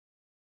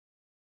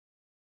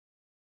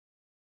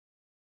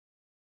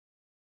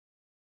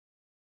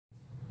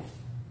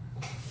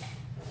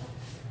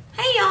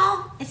Hey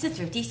y'all, it's the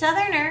Thrifty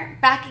Southerner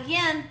back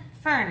again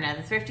for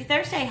another Thrifty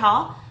Thursday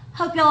haul.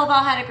 Hope y'all have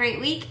all had a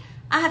great week.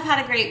 I have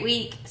had a great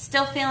week.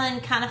 Still feeling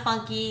kind of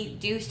funky.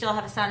 Do still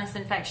have a sinus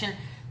infection,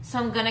 so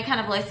I'm gonna kind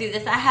of blow through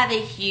this. I have a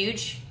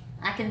huge,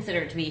 I consider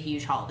it to be a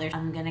huge haul.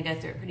 I'm gonna go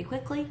through it pretty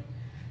quickly.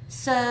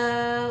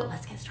 So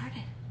let's get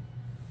started.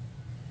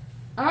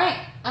 All right,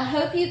 I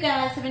hope you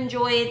guys have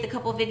enjoyed the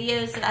couple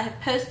videos that I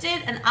have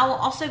posted, and I will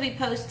also be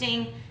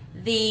posting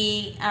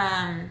the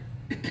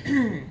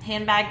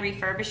handbag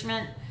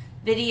refurbishment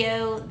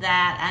video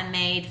that I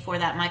made for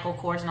that Michael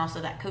Kors and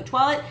also that Coach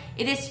wallet.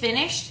 It is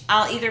finished.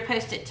 I'll either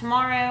post it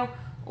tomorrow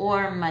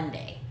or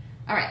Monday.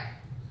 All right,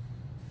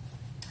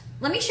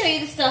 let me show you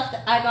the stuff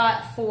that I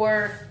got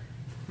for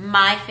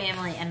my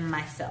family and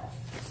myself.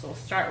 So we'll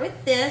start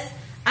with this.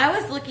 I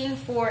was looking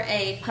for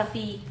a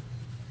puffy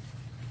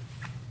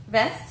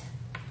vest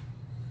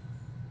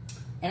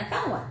and I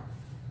found one.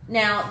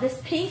 Now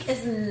this pink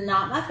is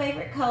not my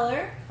favorite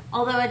color,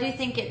 although I do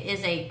think it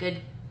is a good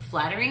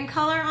flattering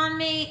color on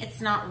me.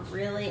 It's not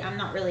really, I'm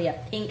not really a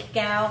pink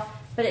gal,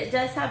 but it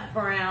does have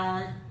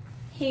brown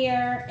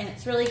hair and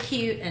it's really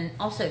cute and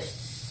also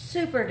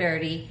super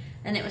dirty,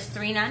 and it was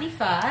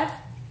 $3.95.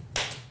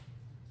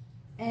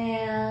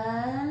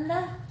 And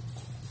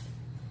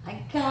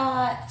I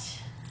got,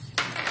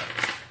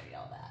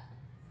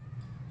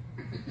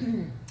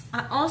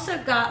 I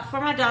also got for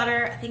my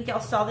daughter, I think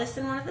y'all saw this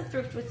in one of the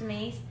Thrift with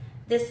me,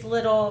 this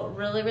little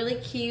really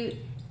cute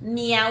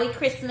meowy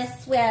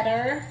Christmas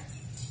sweater,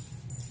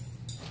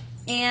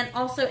 and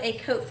also a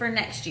coat for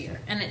next year.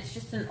 And it's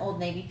just an Old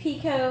Navy pea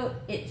coat.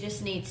 It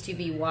just needs to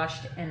be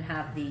washed and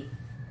have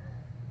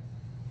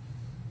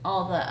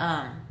all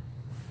the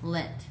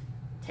lint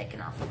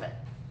taken off of it.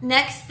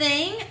 Next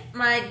thing,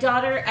 my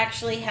daughter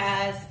actually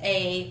has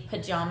a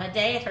pajama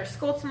day at her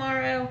school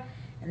tomorrow,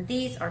 and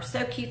these are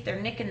so cute.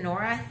 They're Nick and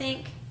Nora, I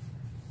think.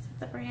 Is that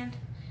the brand?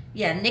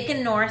 Yeah, Nick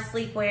and Nora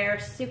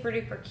sleepwear, super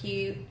duper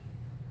cute.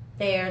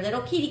 They're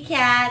little kitty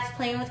cats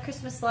playing with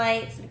Christmas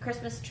lights and a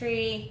Christmas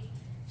tree.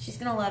 She's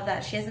gonna love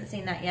that. She hasn't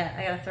seen that yet.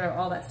 I gotta throw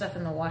all that stuff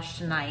in the wash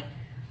tonight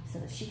so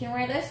that she can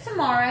wear those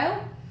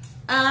tomorrow.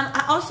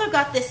 I also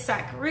got this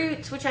sack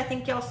roots, which I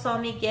think y'all saw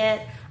me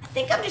get. I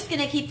think I'm just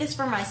gonna keep this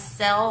for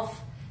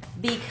myself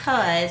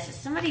because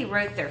somebody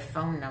wrote their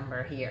phone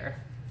number here,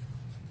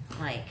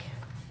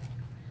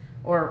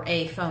 or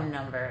a phone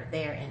number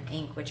there in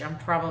ink, which I'm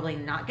probably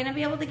not going to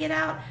be able to get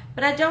out.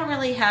 But I don't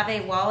really have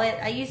a wallet.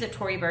 I use a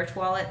Tory Burch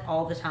wallet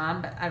all the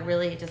time, but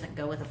it doesn't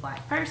go with a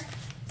black purse.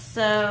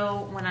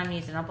 So when I'm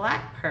using a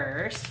black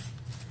purse,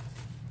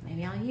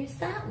 maybe I'll use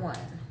that one.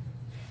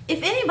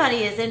 If anybody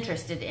is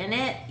interested in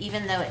it,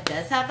 even though it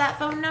does have that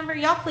phone number,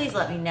 y'all please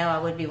let me know. I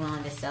would be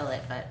willing to sell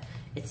it, but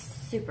it's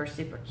super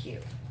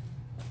cute.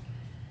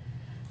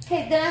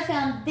 Okay, then I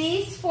found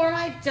these for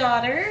my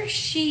daughter.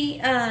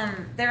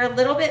 They're a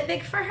little bit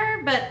big for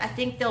her, but I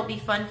think they'll be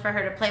fun for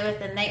her to play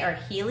with, and they are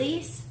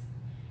Heelys.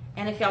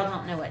 And if y'all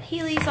don't know what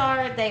Heelys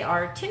are, they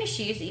are tennis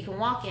shoes that you can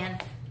walk in,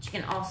 but you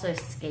can also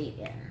skate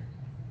in.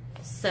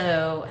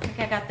 So I think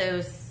I got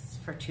those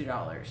for $2.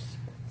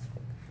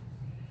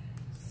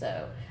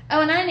 So,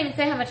 oh, and I didn't even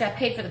say how much I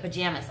paid for the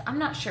pajamas. I'm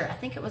not sure. I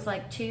think it was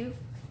like $2.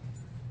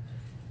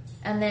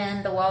 And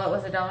then the wallet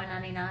was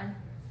 $1.99.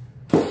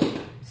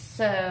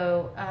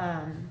 So,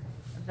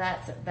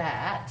 that's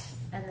that.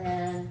 And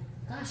then,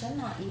 gosh, I'm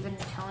not even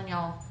telling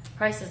y'all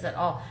prices at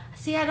all.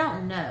 See, I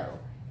don't know.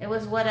 It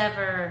was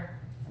whatever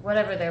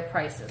their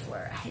prices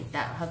were. I hate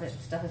that, how that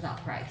stuff is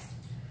not priced.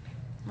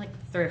 Like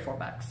 $3 or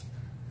 $4.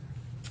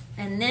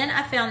 And then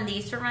I found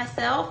these for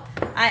myself.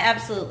 I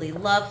absolutely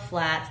love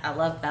flats. I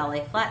love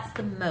ballet flats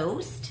the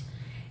most.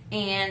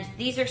 And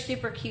these are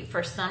super cute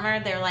for summer.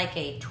 They're like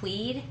a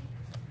tweed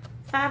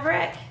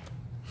fabric.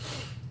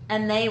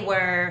 And they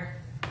were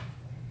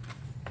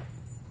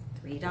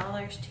 $3,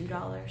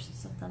 $2,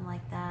 something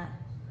like that.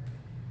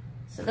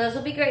 So those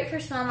will be great for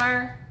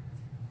summer.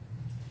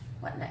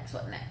 What next?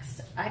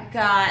 I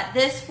got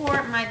this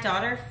for my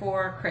daughter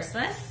for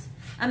Christmas.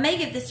 I may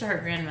give this to her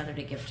grandmother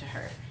to give to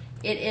her.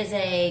 It is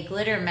a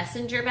glitter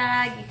messenger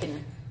bag. You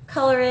can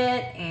color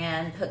it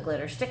and put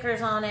glitter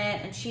stickers on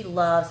it, and she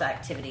loves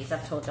activities.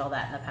 I've told y'all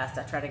that in the past.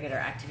 I try to get her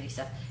activity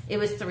stuff. It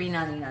was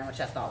 $3.99, which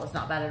I thought was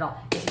not bad at all.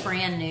 It's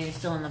brand new,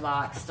 still in the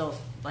box, still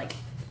like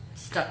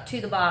stuck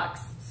to the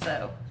box.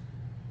 So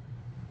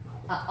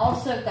I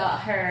also got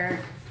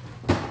her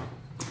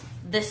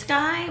this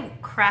guy,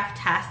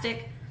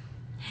 Craftastic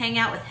Hang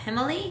Out with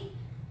Himily.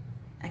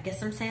 I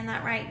guess I'm saying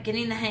that right.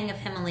 Getting the hang of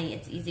Himily,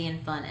 it's easy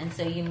and fun. And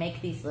so you make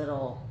these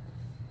little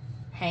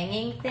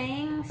hanging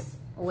things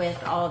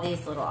with all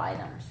these little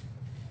items.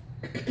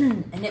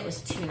 And it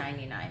was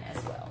 $2.99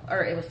 as well.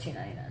 Or it was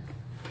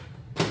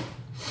 $2.99.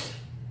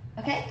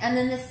 Okay, and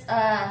then this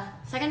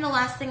second to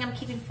last thing I'm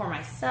keeping for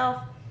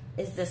myself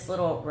is this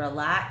little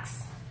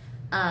relax.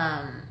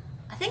 I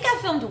think I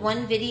filmed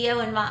one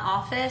video in my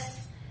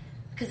office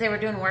because they were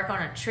doing work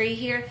on a tree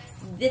here.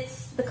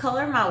 The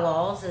color of my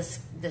walls is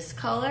this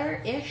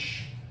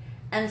color-ish.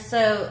 And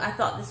so I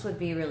thought this would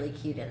be really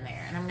cute in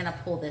there. And I'm going to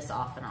pull this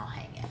off and I'll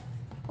hang it.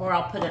 Or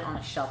I'll put it on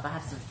a shelf. I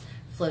have some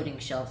floating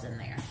shelves in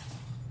there.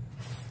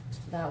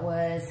 That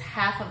was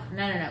half of,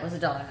 no, it was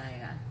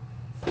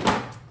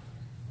 $1.99.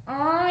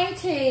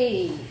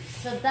 Alrighty,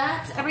 so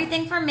that's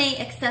everything for me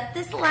except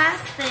this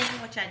last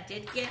thing, which I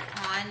did get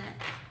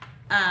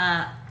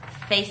on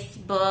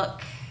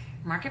Facebook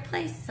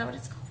Marketplace. Is that what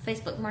it's called?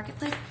 Facebook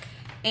Marketplace.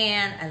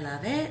 And I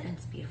love it, and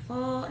it's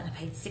beautiful, and I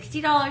paid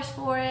 $60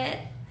 for it.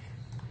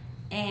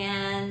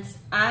 And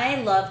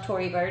I love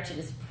Tory Burch.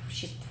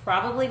 She's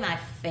probably my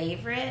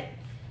favorite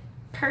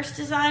purse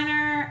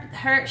designer.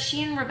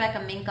 She and Rebecca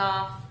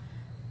Minkoff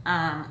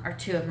are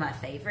two of my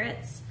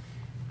favorites,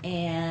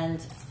 and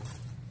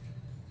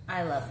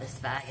I love this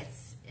bag.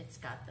 It's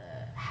got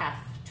the half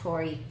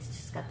Tory. It's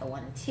just got the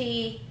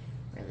 1T.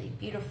 Really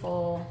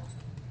beautiful.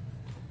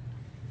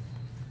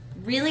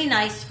 Really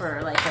nice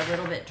for like a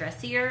little bit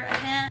dressier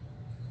event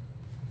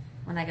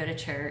when I go to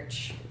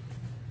church.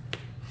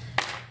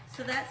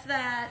 So that's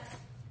that.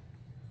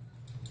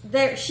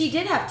 She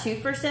did have two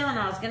for sale, and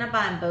I was gonna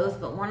buy them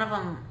both, but one of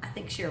them, I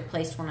think she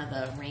replaced one of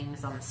the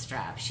rings on the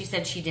strap. She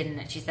said she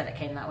didn't. She said it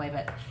came that way,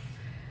 but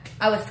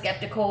I was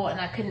skeptical, and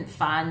I couldn't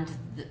find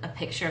a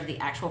picture of the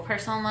actual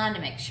purse online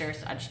to make sure,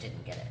 so I just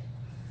didn't get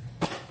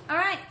it. All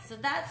right, so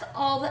that's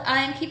all that I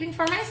am keeping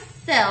for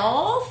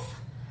myself.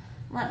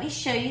 Let me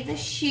show you the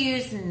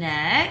shoes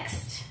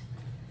next.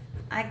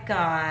 I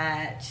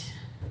got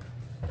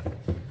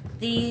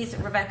these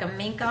Rebecca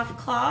Minkoff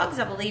clogs.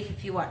 I believe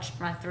if you watched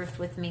my thrift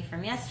with me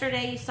from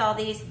yesterday, you saw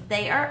these.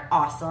 They are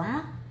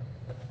awesome.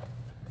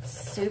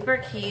 Super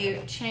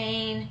cute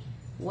chain.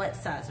 What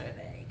size are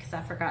they? Because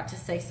I forgot to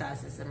say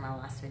sizes in my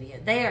last video.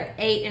 They are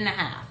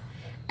 8.5.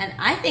 And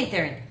I think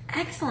they're in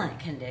excellent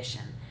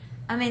condition.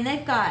 I mean,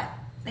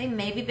 they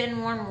maybe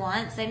been worn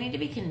once. They need to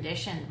be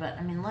conditioned, but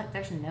I mean, look,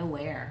 there's no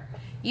wear.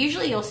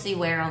 Usually you'll see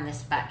wear on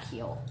this back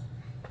heel.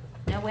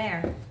 No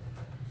wear.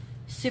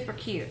 Super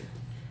cute.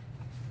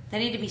 They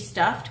need to be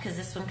stuffed because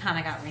this one kind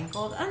of got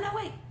wrinkled. Oh, no,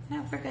 wait.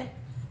 No, we're good.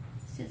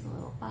 This is a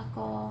little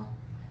buckle.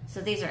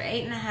 So these are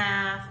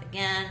 8.5.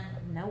 Again,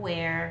 no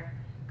wear.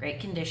 Great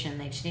condition.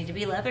 They just need to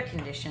be leather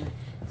conditioned.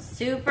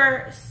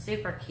 Super,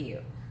 super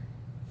cute.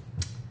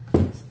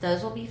 So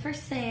those will be for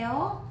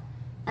sale.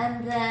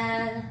 And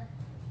then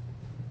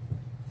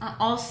I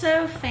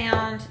also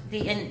found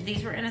and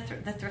these were in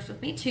the thrift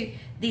with me too,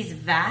 these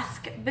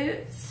Vask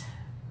boots.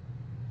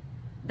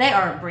 They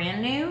are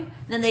brand new.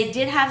 Then they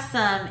did have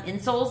some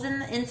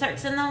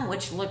inserts in them,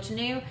 which looked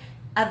new.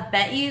 I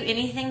bet you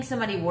anything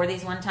somebody wore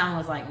these one time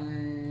was like,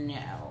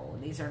 no,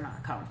 these are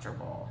not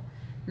comfortable.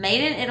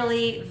 Made in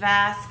Italy,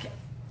 Vask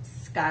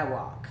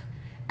Skywalk.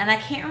 And I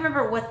can't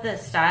remember what the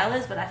style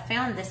is, but I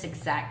found this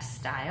exact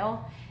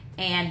style.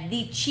 And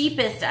the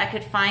cheapest I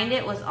could find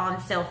it was on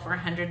sale for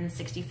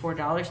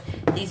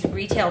 $164. These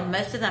retailed,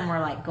 most of them were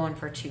like going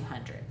for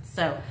 $200.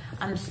 So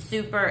I'm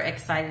super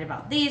excited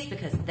about these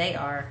because they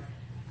are,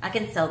 I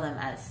can sell them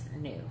as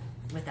new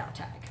without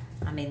tag.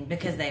 I mean,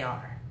 because they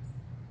are.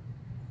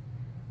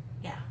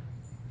 Yeah,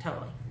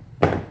 totally.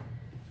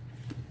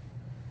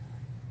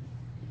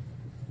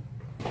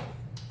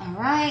 All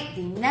right,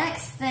 the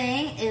next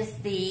thing is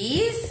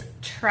these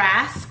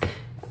Trask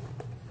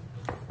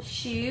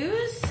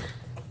shoes.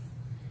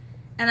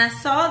 And I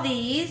saw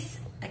these,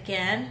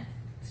 again,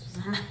 this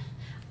was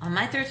on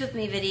my Thrift With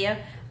Me video,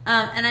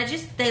 and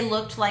they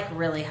looked like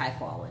really high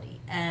quality.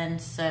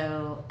 And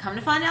so, come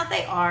to find out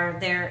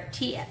they're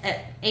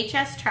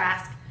HS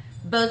Trask,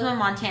 Bozeman,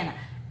 Montana.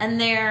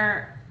 And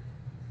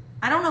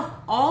I don't know if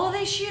all of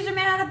these shoes are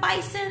made out of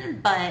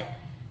bison, but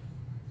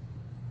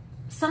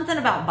something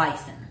about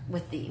bison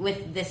with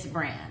this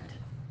brand.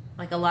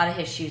 Like a lot of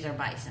his shoes are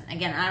bison.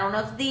 Again, I don't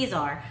know if these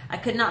are. I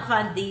could not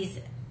find these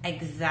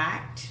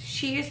exact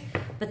shoes,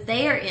 but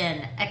they are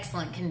in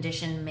excellent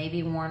condition.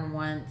 Maybe worn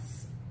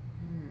once,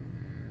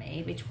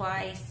 maybe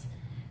twice.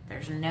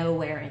 There's no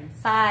wear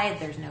inside.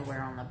 There's no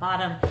wear on the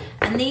bottom.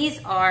 And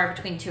these are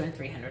between $200 and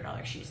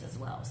 $300 shoes as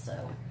well.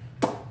 So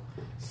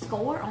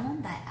score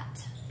on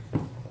that.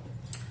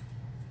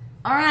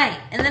 All right,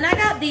 and then I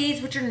got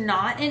these, which are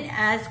not in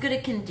as good a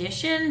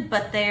condition,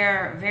 but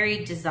they're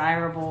very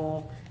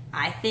desirable,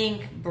 I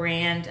think,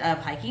 brand of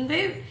hiking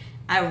boot.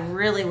 I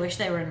really wish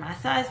they were in my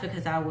size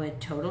because I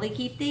would totally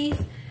keep these.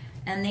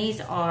 And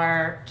these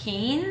are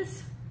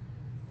Keens.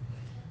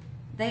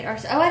 They are,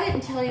 oh, I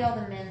didn't tell you all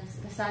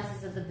the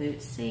sizes of the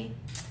boots. See,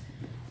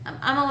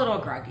 I'm a little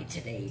groggy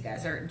today. You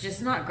guys are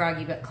just not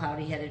groggy, but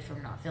cloudy headed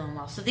from not feeling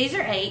well. So these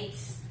are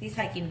 8s, these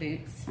hiking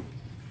boots.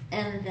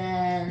 And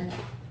then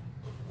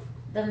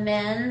the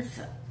men's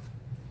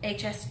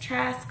HS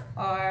Trask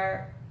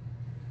are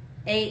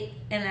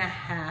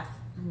 8.5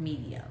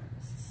 mediums.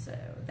 So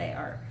they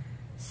are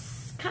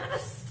kind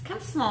of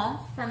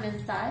small from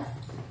inside,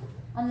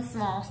 on the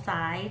small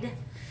side.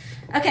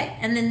 Okay,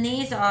 and then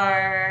these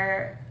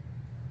are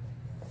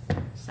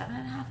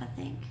 7.5, I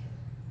think.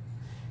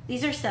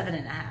 These are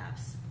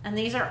 7.5s, and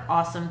these are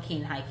awesome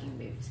Keen hiking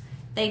boots.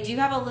 They do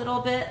have a little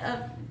bit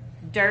of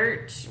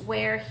dirt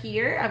wear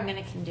here. I'm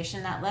going to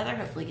condition that leather,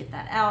 hopefully get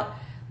that out,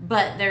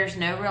 but there's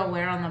no real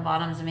wear on the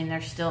bottoms. I mean,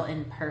 they're still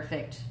in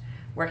perfect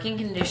working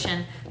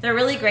condition. They're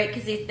really great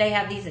because they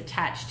have these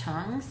attached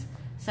tongues,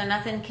 so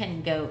nothing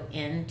can go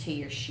into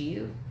your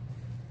shoe.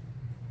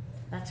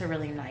 That's a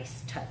really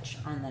nice touch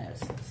on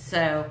those.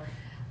 So,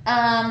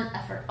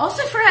 I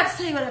also forgot to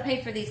tell you what I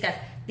paid for these guys.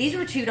 These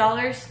were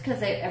 $2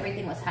 because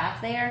everything was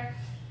half there,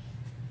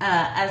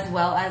 as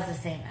well as the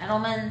same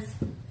Edelman's.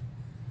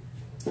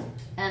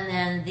 And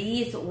then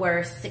these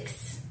were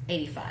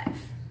 $6.85.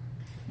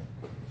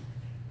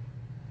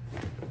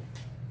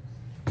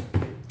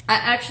 I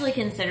actually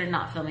considered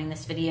not filming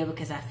this video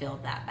because I feel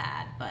that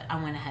bad, but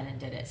I went ahead and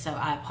did it. So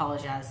I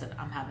apologize that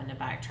I'm having to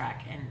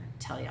backtrack and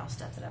tell y'all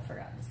stuff that I've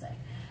forgotten to say.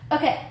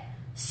 Okay,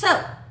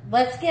 so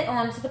let's get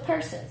on to the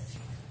purses.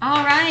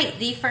 All right,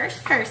 the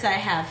first purse I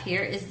have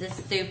here is this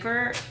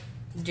super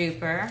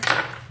duper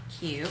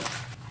cute.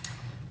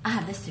 I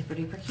have this super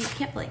duper cute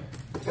Kipling.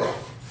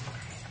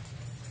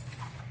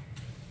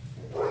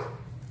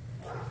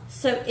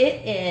 So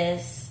it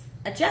is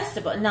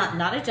adjustable,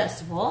 not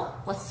adjustable.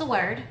 What's the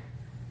word?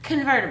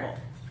 Convertible.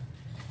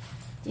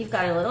 You've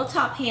got a little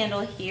top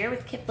handle here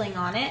with Kipling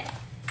on it.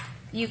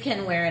 You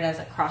can wear it as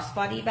a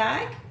crossbody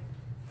bag,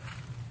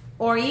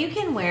 or you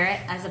can wear it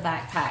as a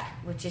backpack,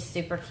 which is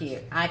super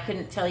cute. I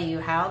couldn't tell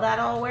you how that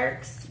all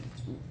works.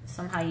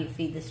 Somehow you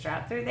feed the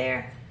strap through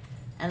there,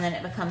 and then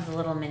it becomes a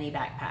little mini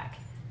backpack.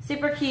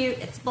 Super cute.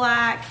 It's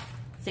black.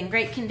 It's in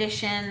great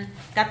condition.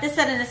 Got this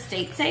at an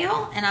estate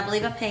sale, and I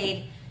believe I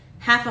paid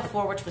half of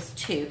 4, which was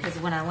 2, because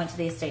when I went to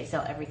the estate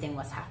sale, everything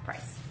was half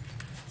price.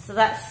 So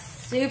that's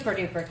super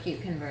duper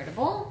cute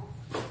convertible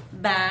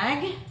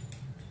bag.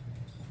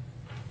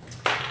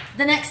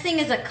 The next thing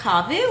is a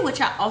Kavu,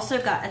 which I also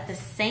got at the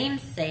same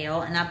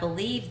sale, and I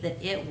believe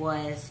that it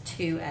was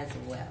 2 as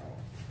well.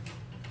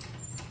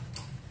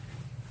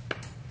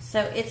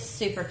 So it's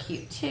super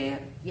cute too.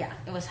 Yeah,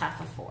 it was half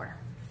of 4.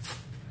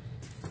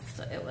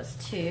 So it was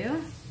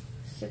 2.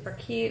 Super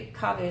cute.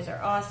 Kavus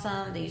are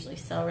awesome. They usually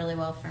sell really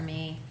well for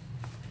me.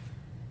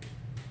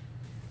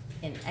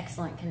 In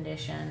excellent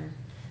condition.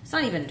 It's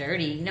not even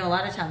dirty. You know, a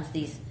lot of times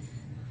these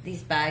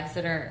bags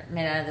that are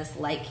made out of this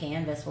light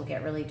canvas will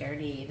get really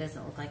dirty. It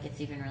doesn't look like it's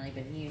even really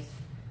been used.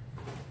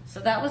 So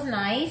that was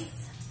nice.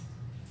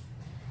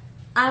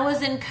 I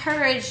was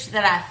encouraged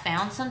that I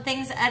found some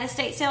things at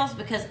estate sales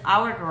because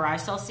our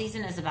garage sale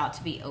season is about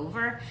to be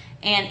over.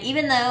 And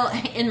even though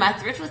in my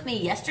thrift with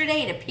me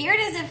yesterday, it appeared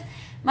as if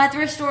my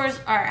thrift stores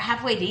are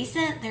halfway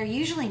decent, they're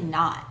usually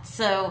not.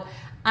 So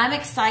I'm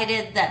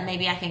excited that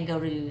maybe I can go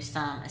to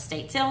some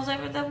estate sales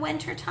over the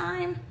winter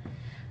time.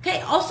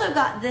 Okay, also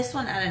got this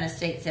one at an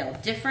estate sale.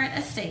 Different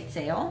estate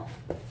sale.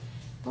 I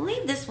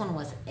believe this one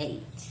was $8.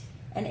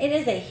 And it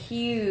is a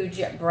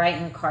huge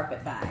Brighton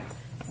carpet bag.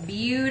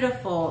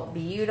 Beautiful,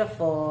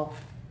 beautiful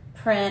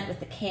print with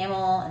the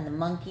camel and the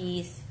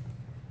monkeys.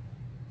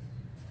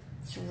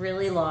 It's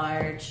really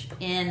large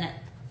in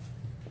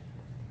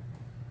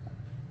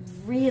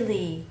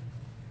really,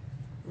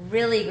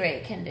 really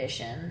great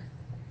condition.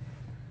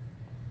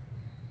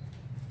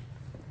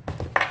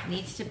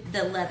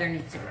 The leather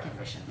needs to be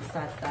conditioned.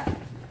 Besides that,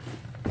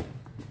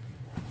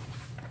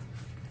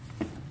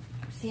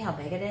 see how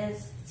big it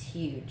is? It's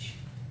huge.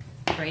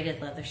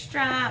 Braided leather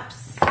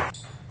straps,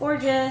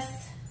 gorgeous.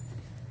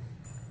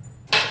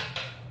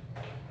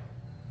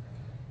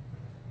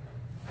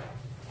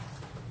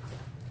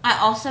 I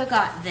also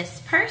got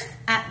this purse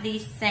at the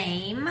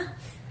same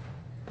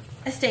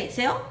estate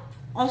sale,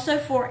 also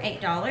for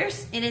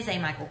 $8. It is a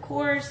Michael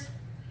Kors,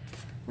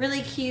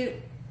 really cute.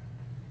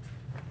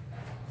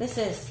 This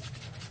is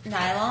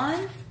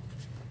nylon.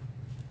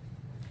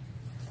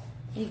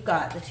 You've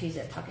got the 2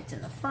 zip pockets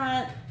in the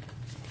front,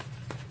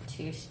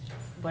 2,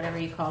 whatever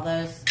you call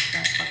those,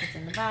 front pockets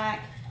in the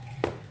back.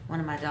 One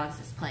of my dogs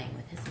is playing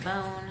with his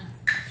bone.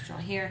 Let's draw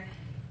here.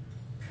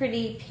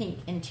 Pretty pink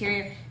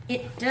interior.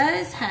 It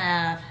does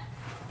have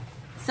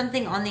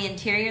something on the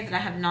interior that I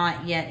have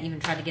not yet even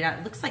tried to get out.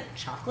 It looks like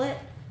chocolate.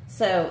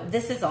 So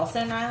this is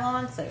also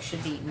nylon, so it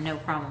should be no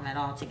problem at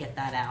all to get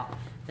that out.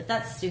 But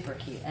that's super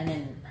cute and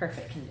in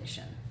perfect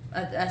condition,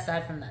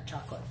 aside from that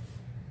chocolate.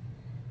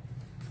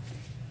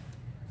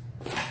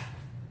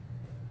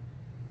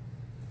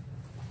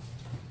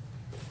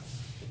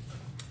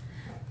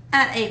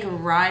 At a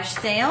garage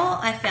sale,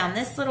 I found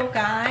this little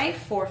guy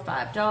for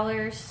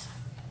 $5.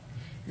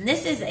 And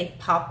this is a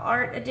pop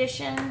art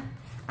edition.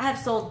 I have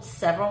sold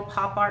several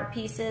pop art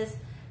pieces.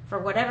 For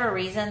whatever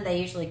reason, they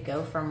usually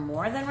go for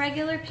more than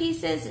regular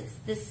pieces. It's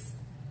this,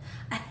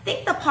 I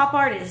think the pop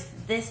art is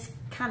this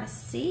kind of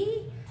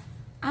C.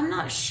 I'm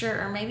not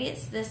sure, or maybe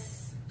it's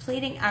this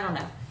pleating, I don't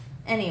know.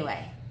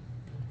 Anyway,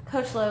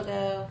 Coach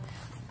logo.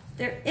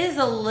 There is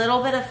a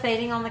little bit of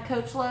fading on the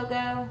Coach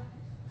logo.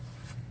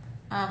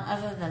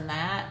 Other than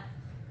that,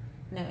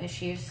 no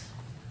issues.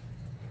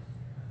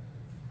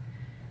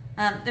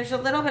 There's a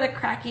little bit of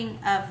cracking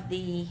of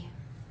the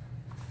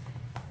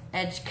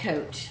edge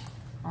coat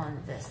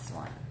on this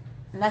one.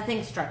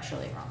 Nothing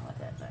structurally wrong with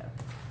it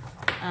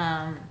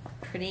though.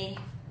 Pretty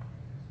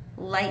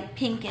light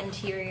pink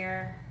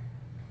interior.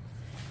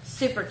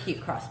 Super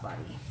cute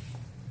crossbody.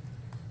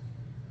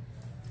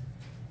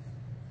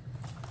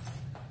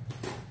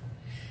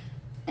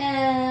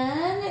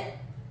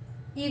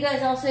 You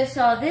guys also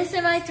saw this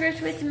in my thrift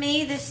with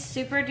me, this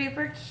super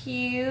duper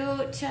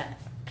cute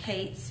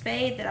Kate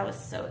Spade that I was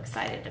so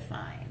excited to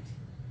find.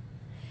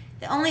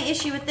 The only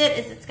issue with it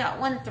is it's got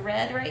one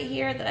thread right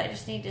here that I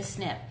just need to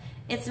snip.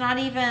 It's not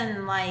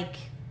even like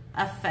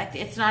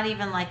it's not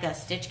even like a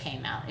stitch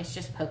came out. It's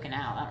just poking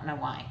out. I don't know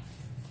why.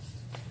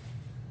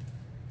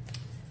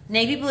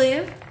 Navy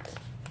blue,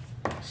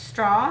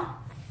 straw.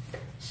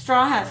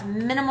 Straw has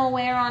minimal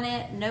wear on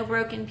it, no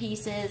broken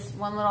pieces,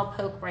 one little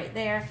poke right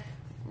there,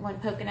 one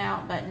poking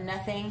out, but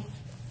nothing.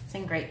 It's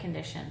in great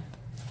condition.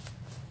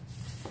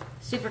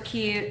 Super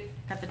cute.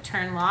 Got the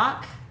turn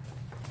lock.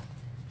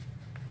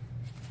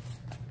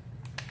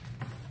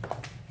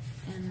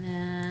 And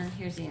then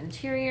here's the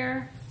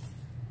interior.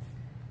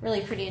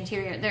 Really pretty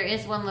interior. There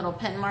is one little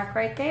pen mark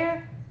right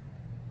there,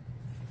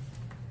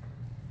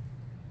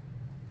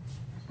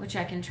 which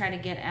I can try to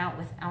get out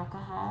with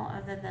alcohol.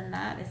 Other than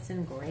that, it's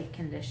in great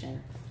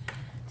condition.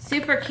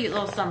 Super cute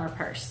little summer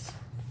purse.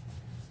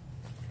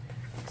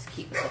 Looks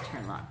cute with the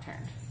turn lock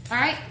turned. All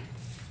right.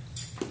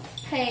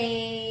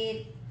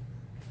 Paid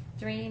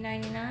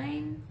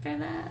 $3.99 for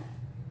that.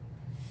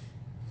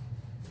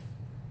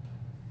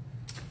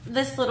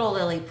 This little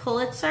Lily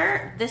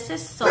Pulitzer, this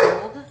is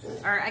sold,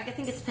 or I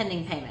think it's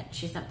pending payment.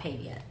 She's not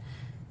paid yet.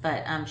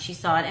 But she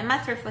saw it in my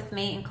thrift with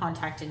me and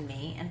contacted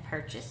me and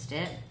purchased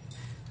it.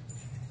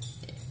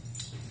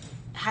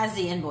 Has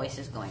the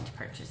invoices going to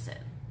purchase it.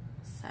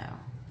 So,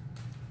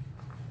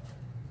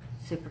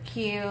 super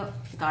cute.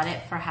 Got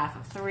it for half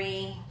of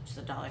 $3, which is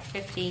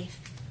 $1.50.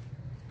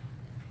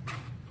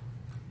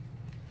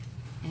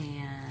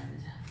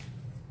 And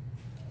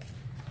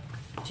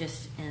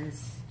just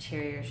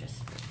interior,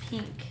 just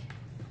pink.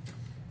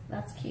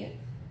 That's cute.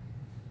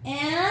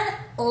 And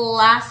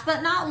last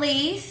but not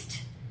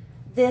least,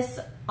 this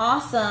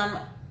awesome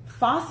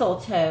fossil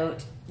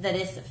tote that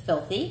is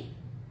filthy.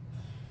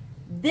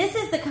 This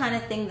is the kind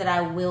of thing that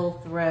I will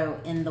throw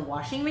in the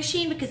washing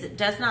machine because it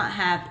does not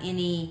have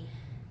any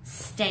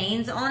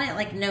stains on it,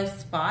 like no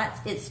spots.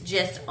 It's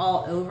just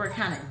all over,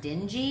 kind of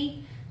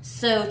dingy.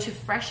 So to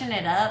freshen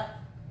it up,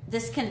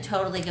 this can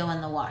totally go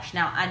in the wash.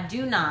 Now, I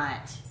do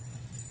not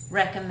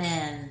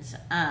recommend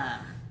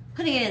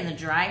putting it in the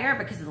dryer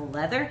because of the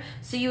leather.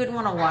 So you would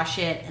want to wash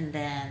it and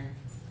then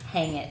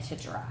hang it to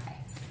dry.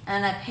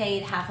 And I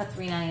paid half of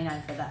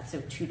 $3.99 for that, so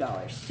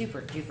 $2.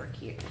 Super duper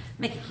cute.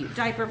 Make a cute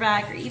diaper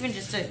bag, or even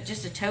just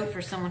a tote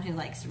for someone who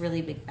likes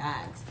really big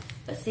bags.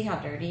 But see how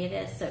dirty it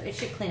is? So it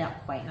should clean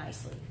up quite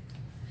nicely.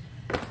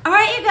 All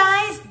right, you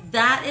guys,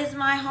 that is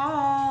my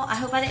haul. I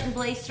hope I didn't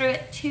blaze through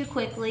it too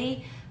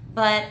quickly,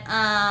 but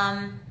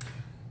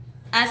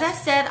as I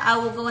said, I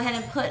will go ahead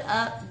and put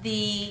up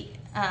the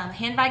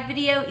handbag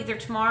video either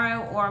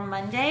tomorrow or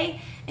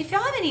Monday. If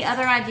y'all have any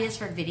other ideas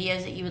for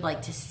videos that you would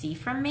like to see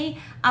from me,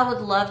 I would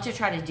love to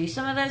try to do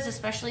some of those,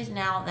 especially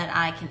now that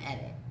I can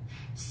edit.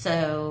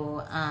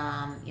 So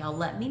y'all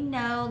let me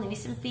know, leave me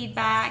some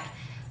feedback.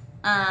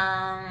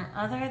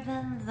 Other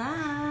than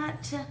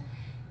that,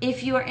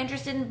 if you are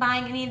interested in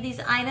buying any of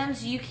these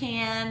items, you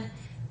can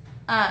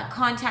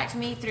contact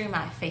me through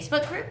my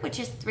Facebook group, which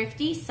is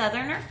Thrifty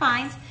Southerner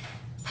Finds.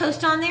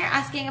 Post on there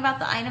asking about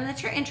the item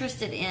that you're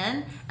interested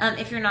in.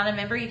 If you're not a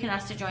member, you can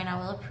ask to join. I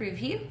will approve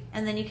you,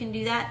 and then you can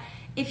do that.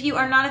 If you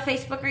are not a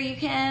Facebooker, you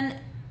can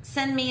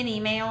send me an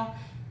email.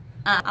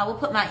 I will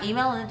put my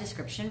email in the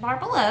description bar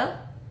below,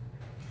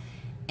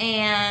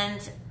 and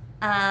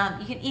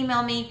you can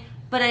email me,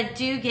 but I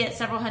do get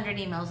several hundred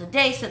emails a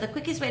day, so the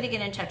quickest way to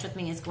get in touch with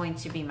me is going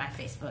to be my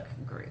Facebook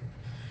group.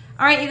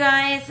 All right, you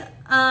guys,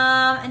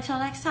 until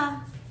next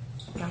time,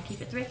 y'all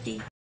keep it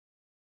thrifty.